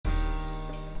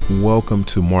Welcome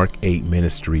to Mark 8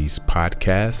 Ministries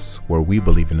podcast, where we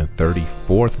believe in the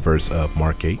 34th verse of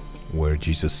Mark 8, where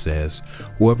Jesus says,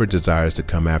 "Whoever desires to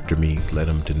come after me, let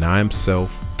him deny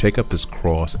himself, take up his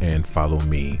cross, and follow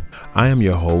me." I am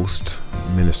your host,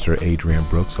 Minister Adrian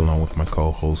Brooks, along with my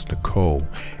co-host Nicole,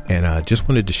 and I just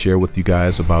wanted to share with you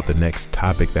guys about the next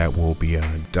topic that we'll be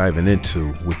diving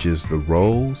into, which is the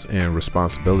roles and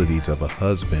responsibilities of a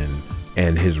husband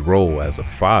and his role as a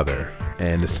father,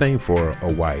 and the same for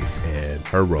a wife and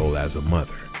her role as a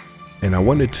mother. And I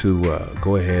wanted to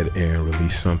go ahead and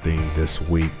release something this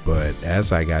week, but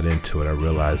as I got into it, I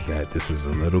realized that this is a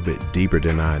little bit deeper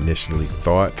than I initially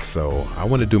thought. So I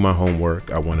want to do my homework.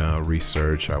 I want to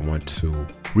research. I want to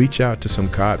reach out to some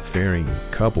God-fearing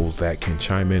couples that can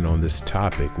chime in on this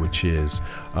topic, which is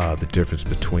the difference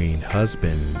between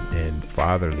husband and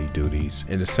fatherly duties,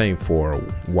 and the same for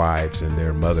wives and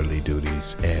their motherly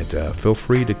duties. And feel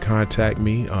free to contact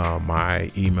me. My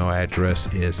email address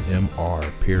is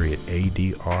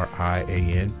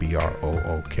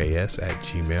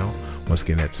mr.adrianbrooks@gmail. Once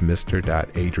again, that's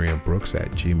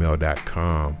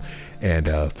mr.adrianbrooks@gmail.com. And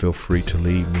feel free to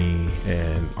leave me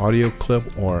an audio clip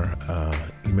or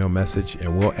email message,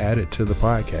 and we'll add it to the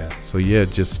podcast. So yeah,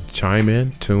 just chime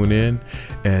in, tune in,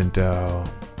 and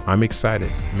I'm excited.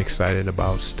 I'm excited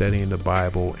about studying the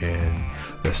Bible, and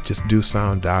let's just do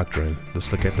sound doctrine.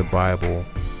 Let's look at the Bible,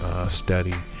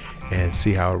 study, and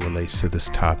see how it relates to this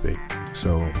topic.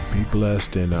 So be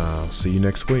blessed, and see you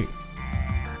next week.